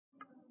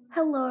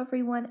Hello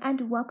everyone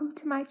and welcome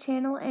to my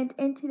channel, and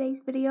in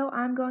today's video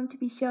I'm going to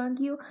be showing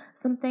you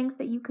some things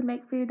that you can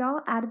make for your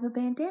doll out of a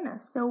bandana.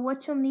 So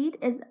what you'll need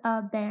is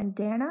a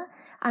bandana.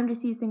 I'm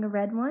just using a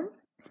red one.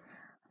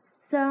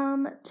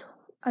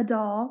 A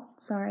doll,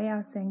 sorry I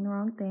was saying the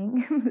wrong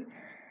thing,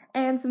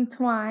 and some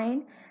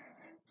twine.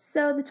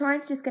 So the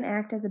twine's just going to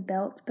act as a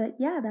belt, but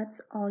yeah,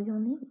 that's all you'll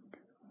need.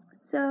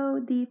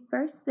 So the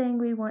first thing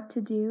we want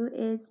to do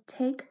is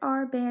take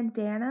our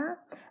bandana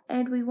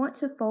and we want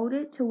to fold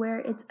it to where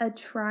it's a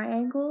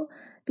triangle,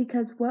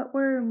 because what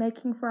we're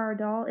making for our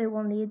doll, it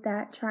will need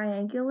that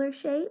triangular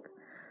shape.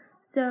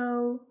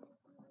 So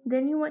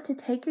then you want to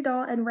take your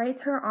doll and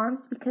raise her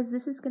arms, because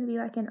this is going to be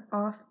like an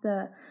off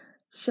the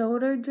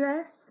shoulder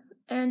dress,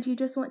 and you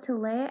just want to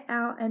lay it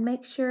out and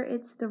make sure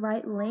it's the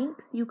right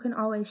length. You can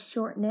always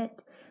shorten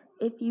it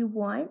if you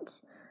want.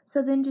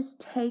 So then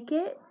just take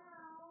it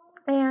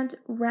and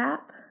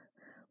wrap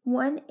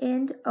one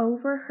end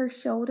over her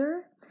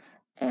shoulder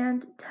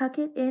and tuck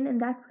it in, and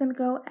that's going to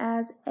go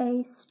as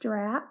a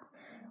strap.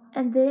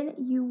 And then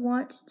you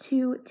want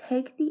to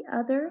take the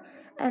other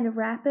and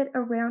wrap it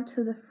around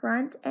to the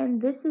front, and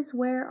this is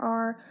where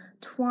our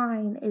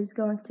twine is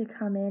going to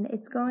come in.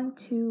 It's going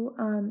to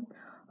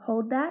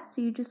hold that,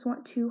 so you just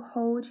want to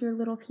hold your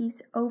little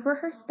piece over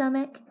her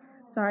stomach.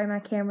 Sorry, my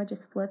camera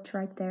just flipped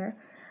right there.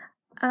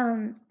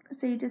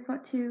 So you just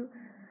want to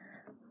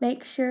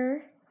make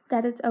sure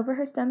that it's over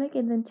her stomach,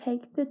 and then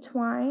take the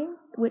twine,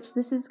 which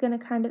this is going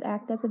to kind of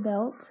act as a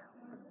belt,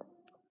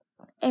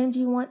 and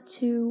you want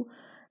to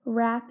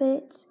wrap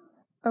it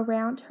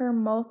around her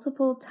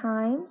multiple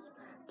times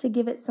to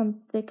give it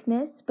some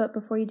thickness. But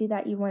before you do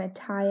that, you want to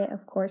tie it,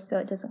 of course, so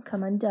it doesn't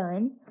come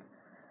undone.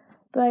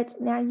 But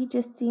now you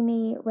just see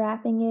me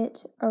wrapping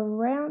it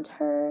around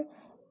her,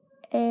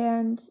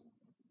 and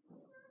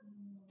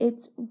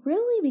it's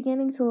really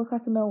beginning to look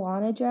like a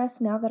Moana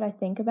dress now that I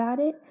think about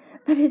it,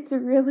 but it's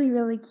really,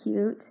 really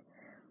cute.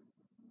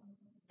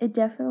 It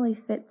definitely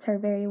fits her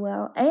very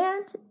well,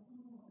 and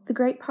the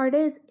great part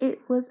is it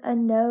was a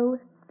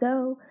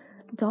no-sew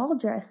doll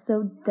dress,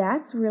 so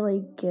that's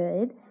really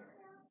good.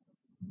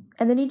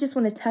 And then you just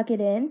want to tuck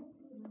it in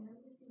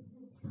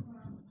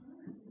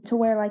to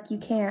where like you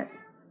can't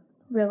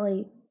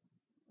really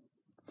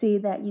see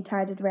that you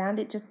tied it around.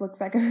 It just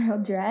looks like a real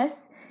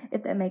dress,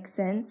 if that makes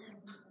sense.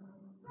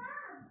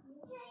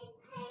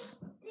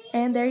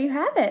 And there you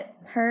have it,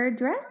 her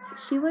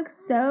dress. She looks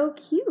so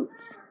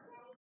cute.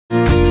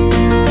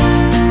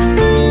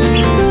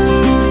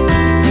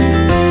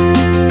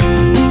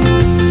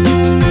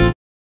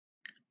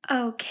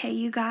 Okay,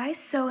 you guys,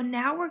 so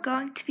now we're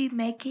going to be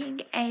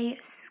making a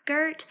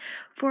skirt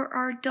for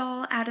our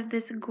doll out of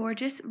this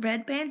gorgeous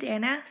red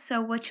bandana.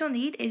 So what you'll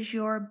need is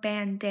your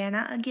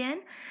bandana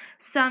again,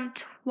 some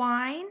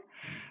twine,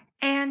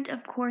 and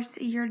of course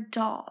your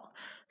doll.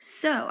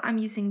 So I'm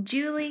using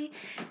Julie,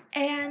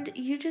 and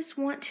you just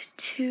want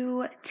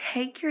to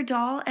take your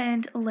doll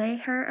and lay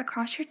her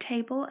across your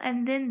table,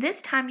 and then this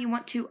time you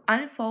want to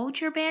unfold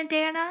your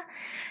bandana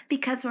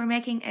because we're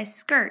making a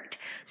skirt.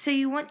 So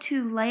you want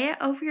to lay it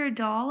over your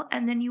doll,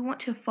 and then you want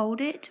to fold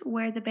it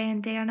where the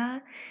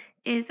bandana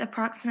is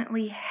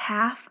approximately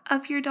half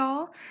of your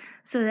doll,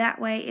 so that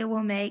way it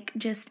will make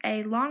just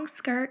a long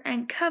skirt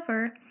and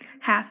cover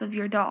half of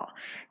your doll.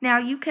 Now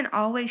you can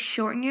always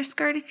shorten your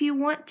skirt if you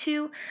want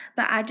to,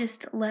 but I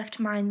just left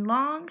mine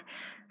long.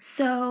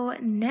 So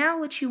now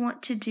what you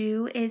want to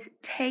do is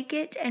take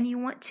it and you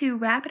want to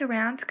wrap it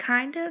around,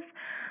 kind of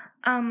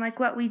like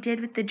what we did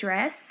with the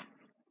dress.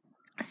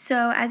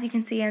 So as you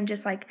can see, I'm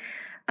just like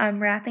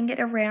wrapping it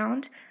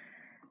around.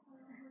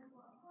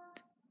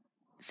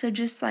 So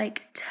just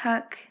like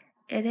tuck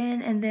it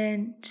in, and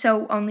then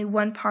so only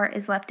one part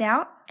is left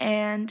out,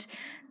 and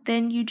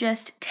then you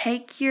just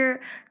take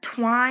your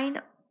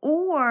twine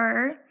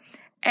or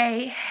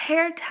a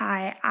hair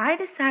tie. I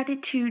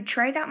decided to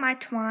trade out my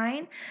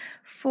twine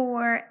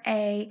for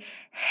a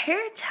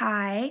hair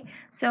tie,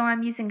 so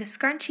I'm using a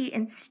scrunchie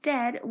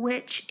instead,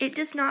 which it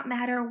does not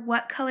matter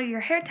what color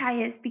your hair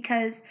tie is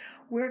because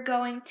we're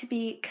going to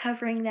be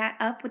covering that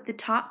up with the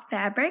top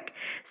fabric.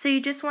 So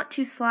you just want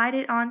to slide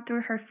it on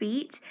through her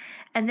feet,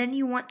 and then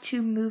you want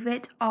to move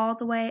it all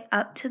the way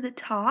up to the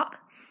top,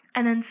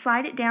 and then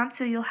slide it down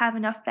so you'll have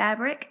enough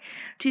fabric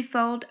to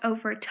fold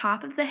over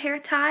top of the hair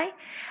tie,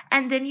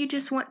 and then you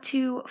just want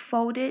to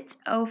fold it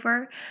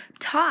over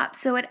top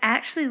so it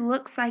actually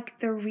looks like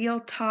the real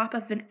top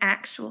of an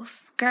actual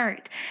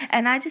skirt.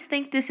 And I just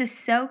think this is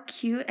so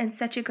cute and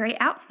such a great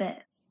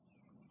outfit.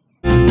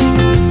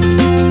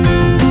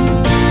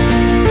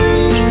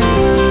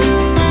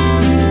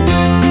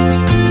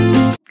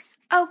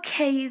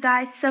 Okay, you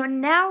guys, so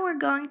now we're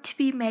going to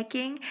be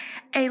making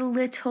a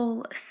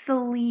little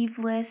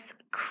sleeveless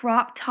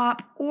crop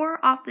top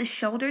or off the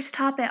shoulders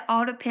top. It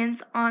all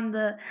depends on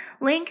the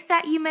length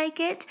that you make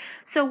it.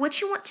 So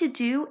what you want to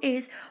do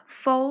is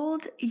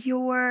fold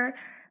your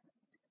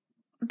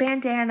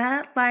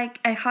bandana like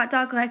a hot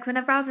dog. Like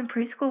whenever I was in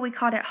preschool, we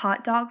called it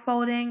hot dog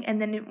folding,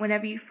 and then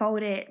whenever you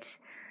fold it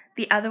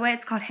the other way.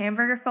 It's called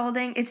hamburger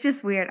folding. It's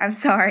just weird. I'm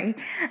sorry.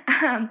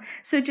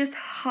 So just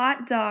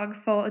hot dog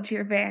fold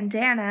your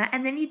bandana,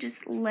 and then you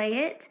just lay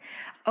it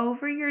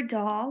over your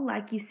doll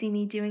like you see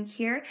me doing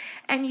here,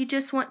 and you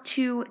just want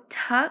to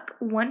tuck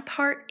one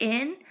part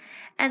in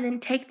and then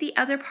take the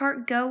other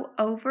part, go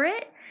over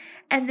it,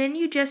 and then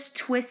you just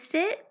twist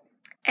it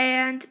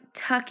and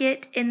tuck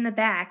it in the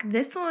back.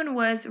 This one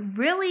was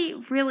really,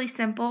 really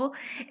simple.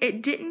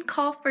 It didn't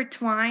call for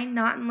twine,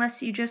 not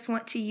unless you just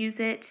want to use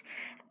it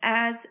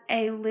as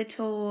a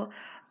little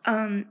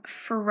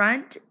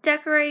front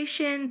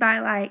decoration by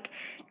like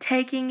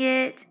taking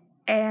it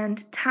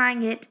and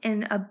tying it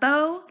in a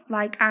bow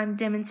like I'm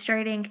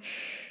demonstrating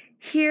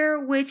here,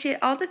 which it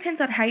all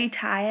depends on how you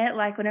tie it.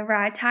 Like whenever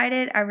I tied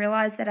it, I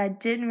realized that I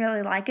didn't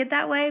really like it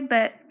that way,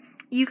 but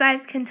you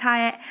guys can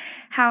tie it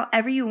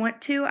however you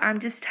want to. I'm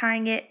just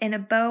tying it in a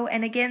bow,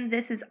 and again,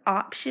 this is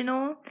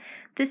optional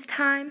this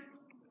time.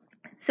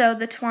 So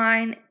the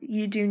twine,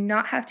 you do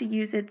not have to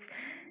use, it's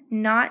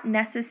not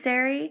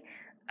necessary.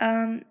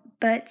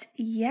 But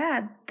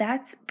yeah,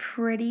 that's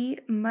pretty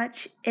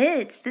much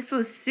it. This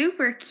was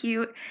super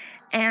cute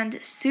and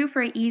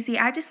super easy.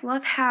 I just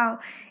love how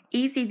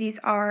easy these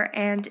are,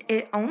 and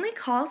it only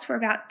calls for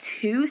about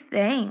 2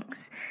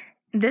 things.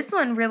 This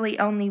one really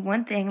only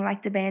one thing,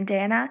 like the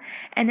bandana,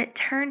 and it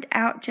turned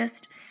out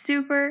just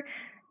super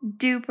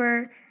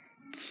duper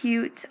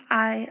cute.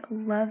 I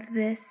love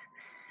this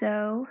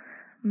so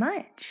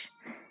much.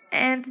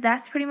 And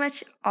that's pretty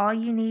much all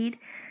you need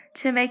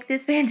to make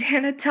this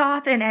bandana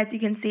top, and as you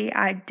can see,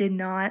 I did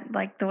not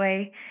like the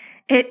way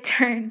it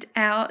turned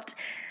out.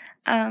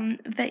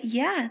 But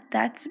yeah,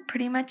 that's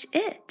pretty much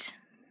it.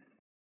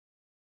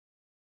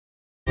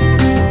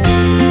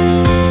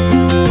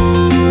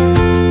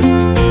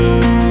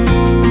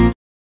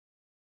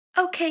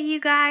 Okay, you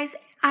guys,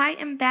 I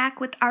am back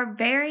with our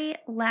very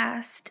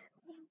last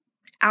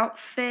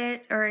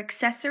outfit or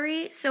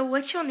accessory. So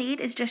what you'll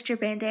need is just your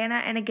bandana,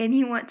 and again,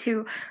 you want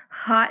to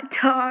hot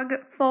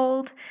dog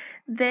fold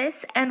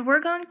this, and we're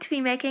going to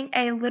be making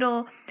a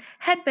little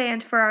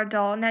headband for our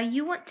doll. Now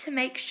you want to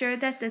make sure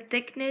that the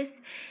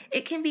thickness,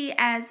 it can be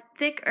as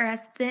thick or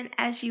as thin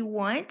as you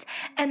want,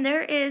 and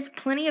there is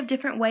plenty of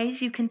different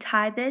ways you can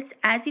tie this.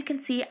 As you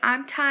can see,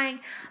 I'm tying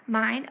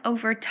mine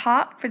over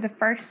top for the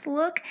first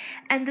look,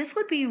 and this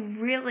would be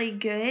really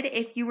good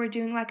if you were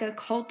doing like a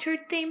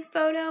cultured themed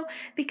photo,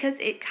 because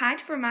it kind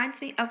of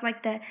reminds me of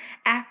like the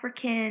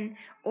African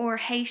or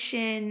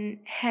Haitian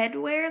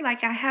headwear.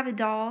 Like I have a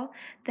doll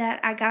that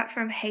I got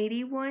from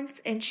Haiti once,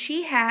 and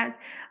she has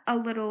a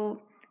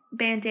little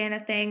bandana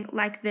thing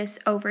like this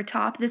over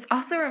top. This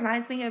also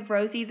reminds me of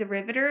Rosie the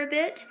Riveter a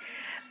bit.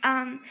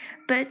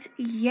 But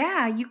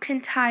yeah, you can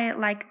tie it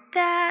like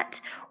that,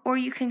 or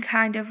you can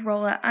kind of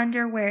roll it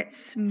under where it's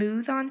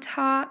smooth on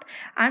top.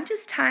 I'm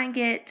just tying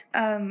it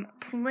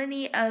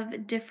plenty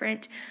of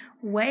different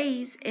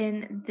ways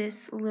in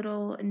this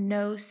little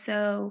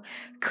no-sew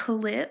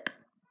clip.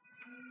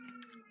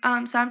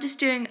 So I'm just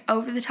doing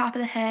over the top of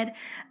the head.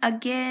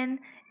 Again,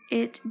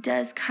 it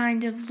does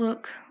kind of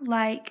look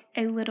like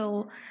a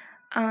little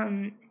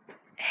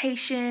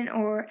Haitian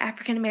or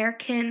African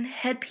American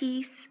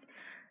headpiece.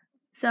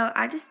 So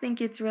I just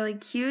think it's really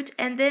cute.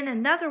 And then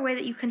another way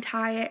that you can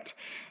tie it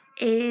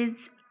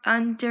is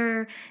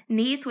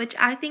underneath, which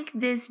I think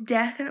this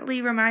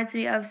definitely reminds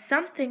me of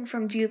something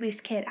from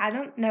Julie's Kit. I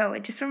don't know.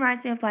 It just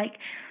reminds me of like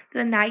the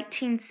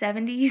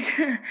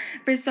 1970s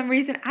for some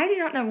reason. I do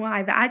not know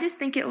why, but I just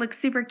think it looks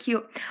super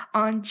cute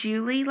on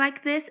Julie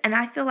like this, and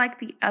I feel like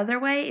the other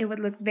way it would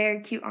look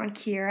very cute on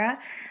Kira.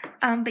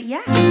 But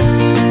yeah.